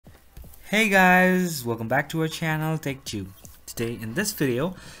Hey guys, welcome back to our channel Tech2. Today in this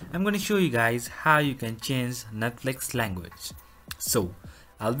video, I'm going to show you guys how you can change Netflix language. So,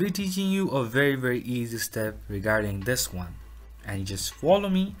 I'll be teaching you a very easy step regarding this one. And you just follow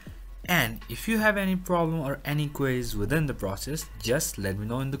me, and if you have any problem or any queries within the process, just let me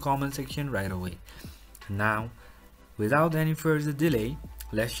know in the comment section right away. Now, without any further delay,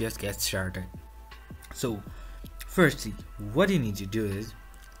 let's just get started. So, firstly, what you need to do is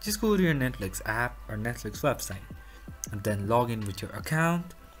just go to your Netflix app or Netflix website and then log in with your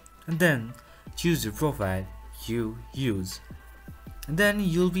account and then choose your profile you use, and then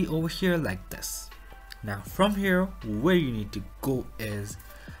you'll be over here like this. Now from here, where you need to go is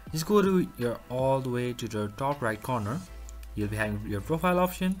just go to your all the way to the top right corner. You'll be having your profile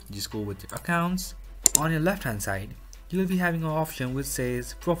option. Just go with your accounts. On your left hand side, you'll be having an option which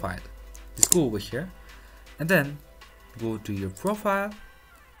says profile. Just go over here and then go to your profile.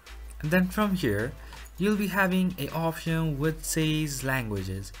 And then from here, you'll be having an option which says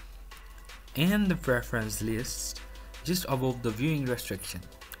languages. In the preference list, just above the viewing restriction,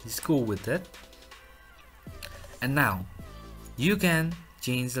 just go with it. And now, you can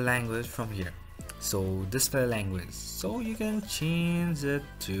change the language from here. So display language. So you can change it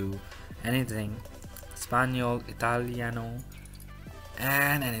to anything, Espanol, Italiano,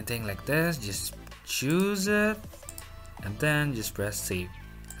 and anything like this. Just choose it and then just press save.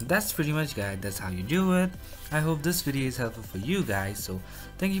 That's pretty much, guys. That's how you do it. I hope this video is helpful for you guys. So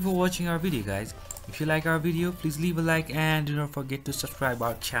thank you for watching our video, guys. If you like our video, please leave a like and do not forget to subscribe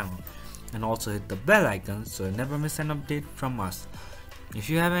our channel and also hit the bell icon so you never miss an update from us.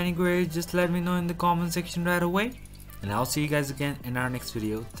 If you have any queries, just let me know in the comment section right away, and I'll see you guys again in our next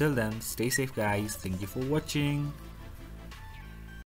video. Till then, stay safe, guys. Thank you for watching.